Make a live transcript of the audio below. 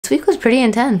pretty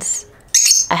intense.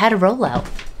 I had a rollout.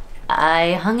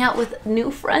 I hung out with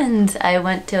new friends. I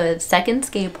went to a second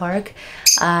skate park.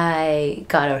 I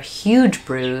got a huge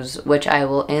bruise, which I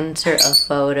will insert a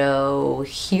photo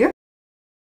here.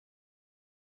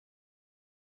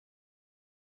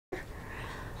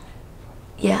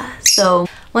 Yeah, so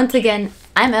once again,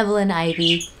 I'm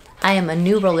Evelyn.ivyy. I am a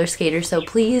new roller skater, so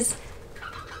please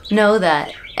know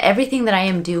that everything that I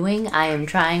am doing, I am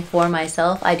trying for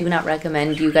myself. I do not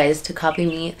recommend you guys to copy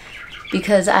me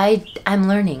because I'm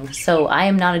learning. So I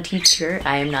am not a teacher.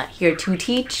 I am not here to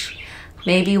teach.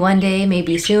 Maybe one day,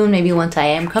 maybe soon, maybe once I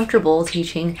am comfortable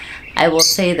teaching, I will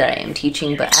say that I am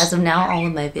teaching. But as of now, all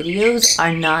of my videos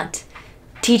are not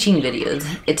teaching videos.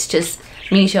 It's just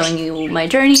me showing you my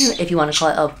journey, if you want to call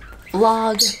it a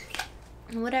vlog,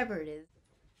 whatever it is.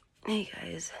 Hey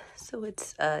guys, so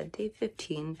it's day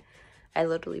 15. I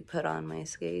literally put on my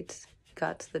skates,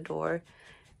 got to the door,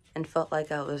 and felt like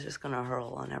I was just gonna hurl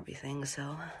on everything,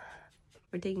 so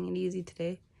we're taking it easy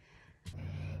today.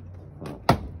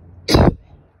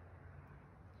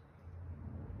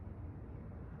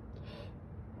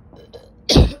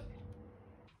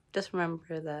 Just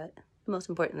remember that the most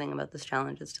important thing about this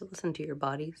challenge is to listen to your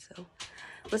body, so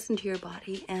listen to your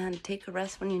body and take a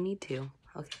rest when you need to,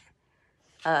 okay?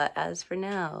 As for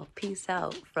now, peace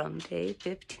out from day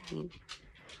 15.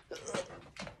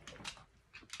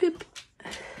 Boop.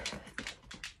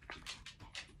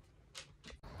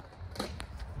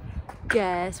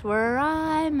 Guess where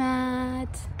I'm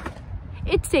at?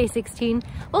 It's day 16.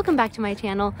 Welcome back to my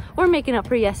channel. We're making up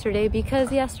for yesterday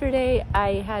because yesterday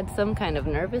I had some kind of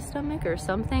nervous stomach or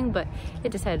something, but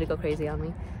it decided to go crazy on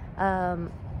me.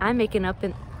 I'm making up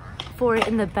for it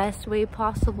in the best way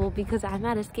possible because I'm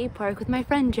at a skate park with my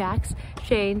friend Jax,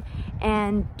 Shane,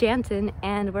 and Jansen,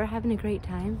 and we're having a great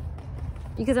time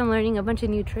because I'm learning a bunch of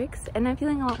new tricks and I'm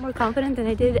feeling a lot more confident than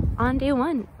I did on day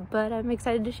 1. But I'm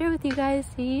excited to share with you guys.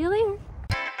 See you later.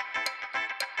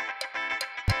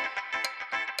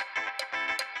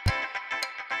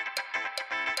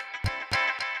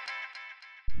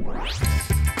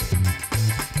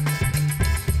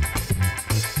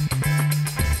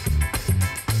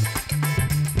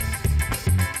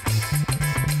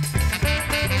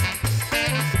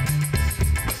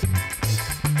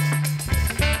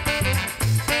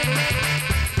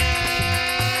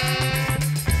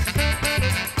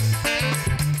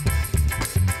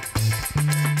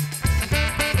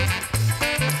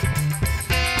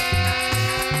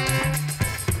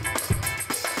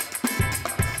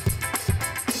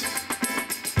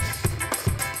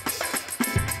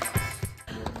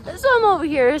 So I'm over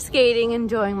here skating,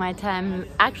 enjoying my time,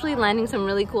 actually landing some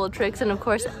really cool tricks, and of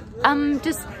course I'm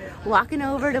just walking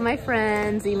over to my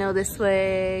friends, you know, this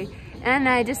way, and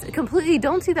I just completely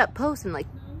don't see that post and like,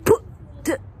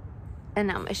 and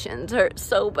now my shins hurt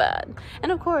so bad.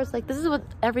 And of course, like, this is what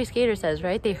every skater says,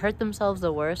 right? They hurt themselves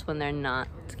the worst when they're not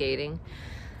skating.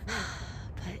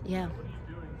 But yeah,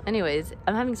 anyways,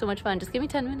 I'm having so much fun. Just give me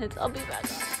 10 minutes, I'll be back.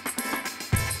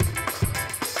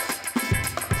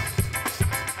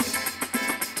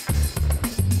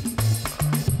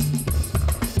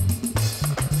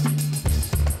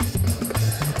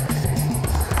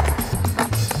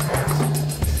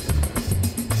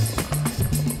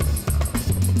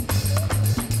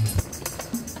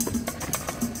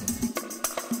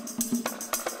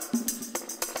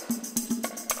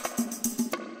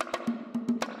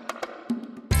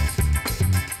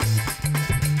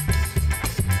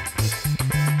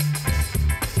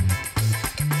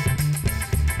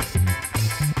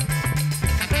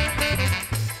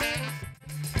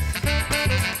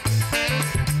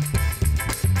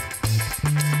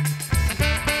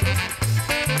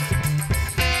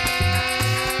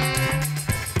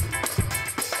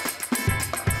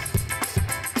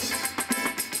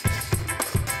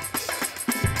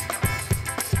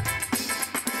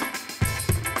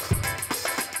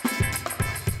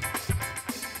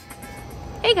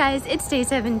 Hey guys, it's day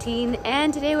 17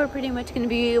 and today we're pretty much going to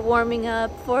be warming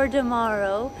up for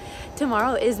tomorrow.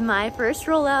 Tomorrow is my first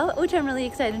rollout, which I'm really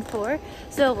excited for.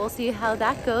 So we'll see how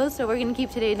that goes. So we're going to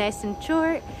keep today nice and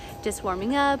short, just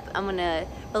warming up. I'm going to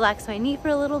relax my knee for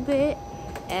a little bit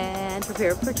and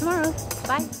prepare for tomorrow.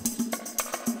 Bye.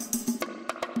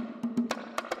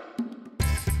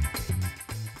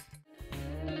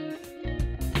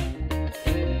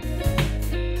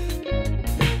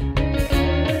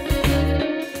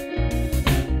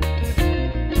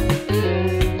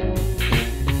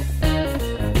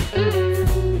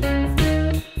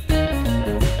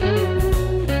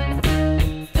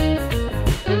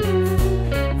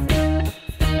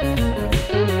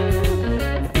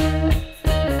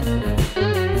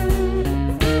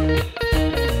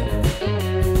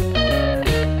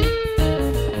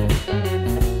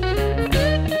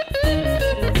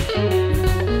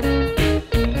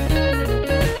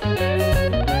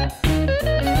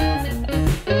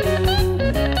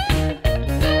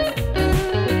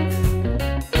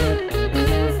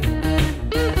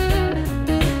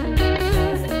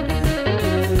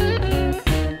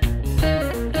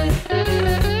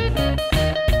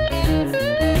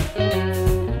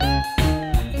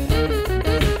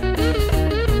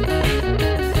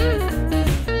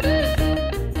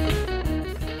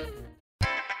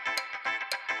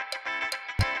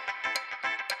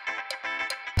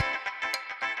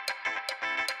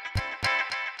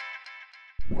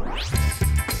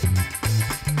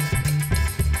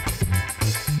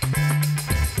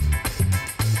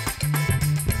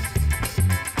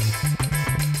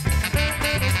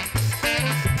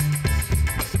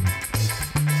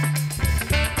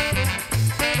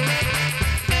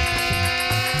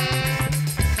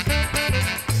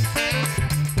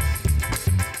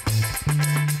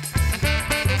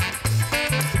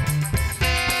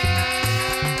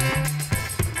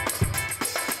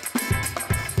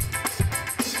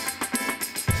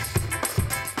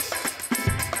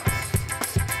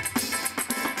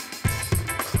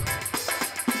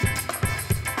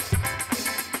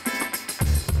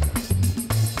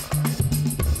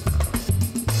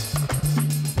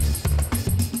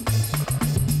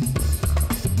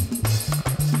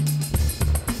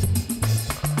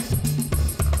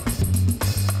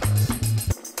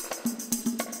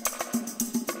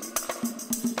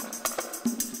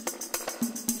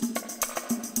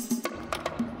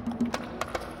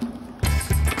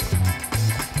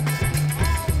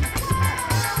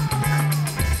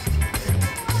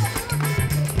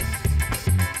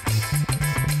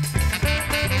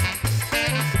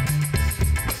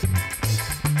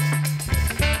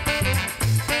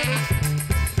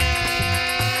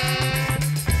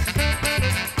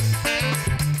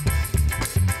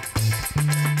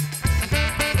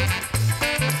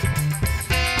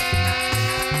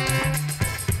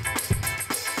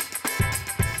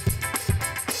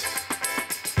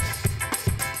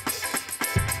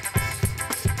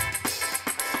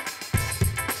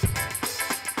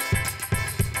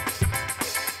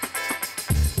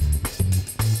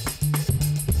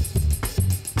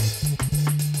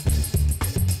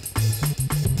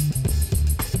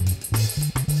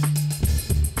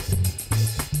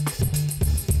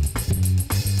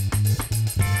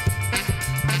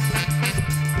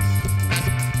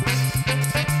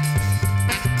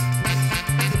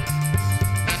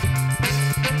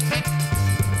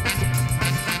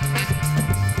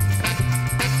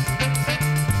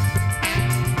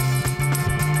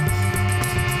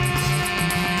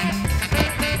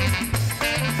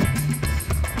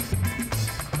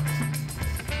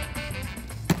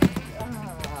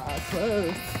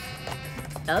 close.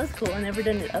 That was cool. I never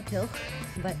done it uphill,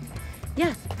 but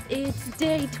yeah, it's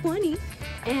day 20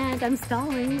 and I'm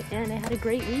stalling and I had a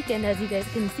great weekend, as you guys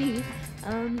can see.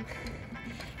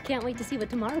 Can't wait to see what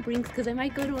tomorrow brings, because I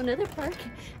might go to another park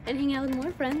and hang out with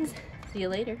more friends. See you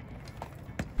later.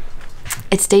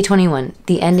 It's day 21,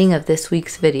 the ending of this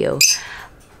week's video.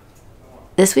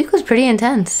 This week was pretty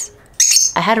intense.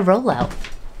 I had a rollout.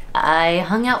 I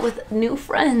hung out with new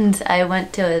friends. I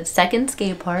went to a second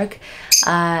skate park.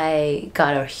 I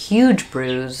got a huge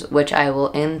bruise, which I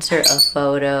will insert a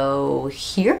photo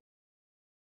here.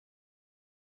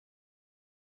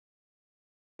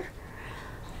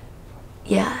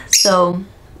 Yeah, so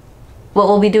what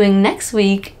we'll be doing next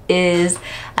week is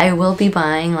I will be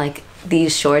buying like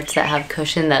these shorts that have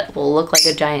cushion that will look like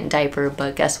a giant diaper,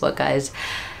 but guess what, guys?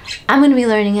 I'm gonna be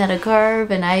learning how to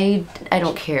carve, and I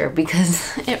don't care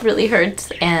because it really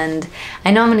hurts, and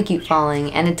I know I'm gonna keep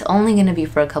falling, and it's only gonna be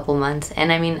for a couple months.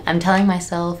 And I mean, I'm telling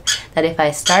myself that if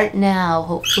I start now,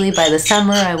 hopefully by the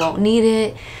summer I won't need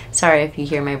it. Sorry if you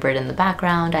hear my bird in the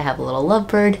background. I have a little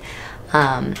lovebird.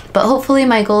 But hopefully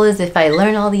my goal is if I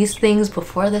learn all these things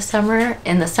before the summer,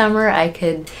 in the summer I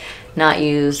could not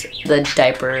use the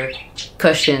diaper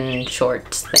cushion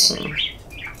shorts thing.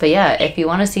 But yeah, if you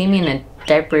want to see me in a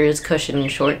diapers cushion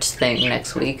shorts thing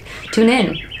next week, tune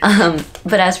in.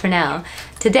 But as for now,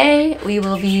 today we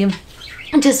will be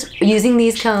just using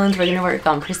these cones. We're gonna work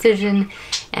on precision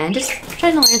and just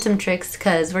trying to learn some tricks,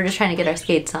 because we're just trying to get our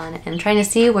skates on and trying to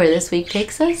see where this week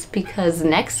takes us, because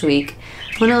next week,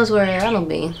 who knows where that'll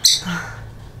be.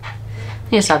 I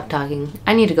need to stop talking.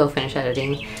 I need to go finish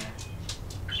editing.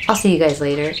 I'll see you guys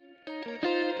later.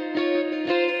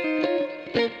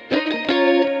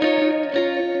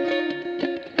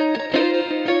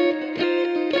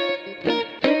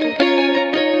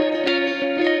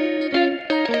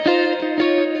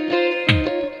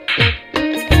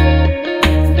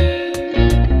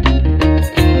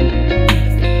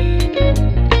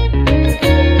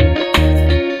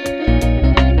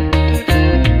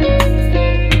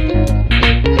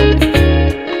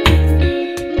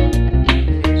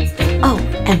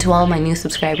 And to all my new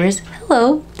subscribers,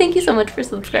 hello, thank you so much for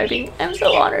subscribing. I'm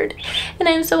so honored, and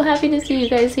I'm so happy to see you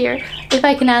guys here. If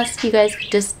I can ask you guys,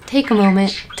 just take a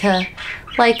moment to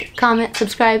like, comment,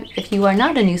 subscribe if you are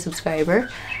not a new subscriber.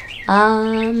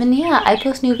 And yeah, I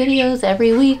post new videos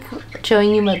every week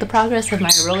showing you the progress of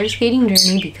my roller skating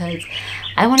journey, because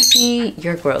I want to see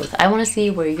your growth. I want to see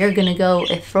where you're gonna go.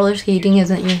 If roller skating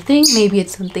isn't your thing, maybe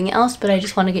it's something else, but I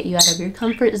just want to get you out of your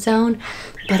comfort zone.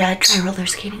 But try roller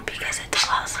skating because it's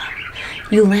awesome.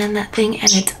 You land that thing and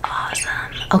it's awesome.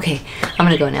 Okay, I'm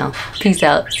gonna go now. Peace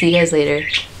out. See you guys later.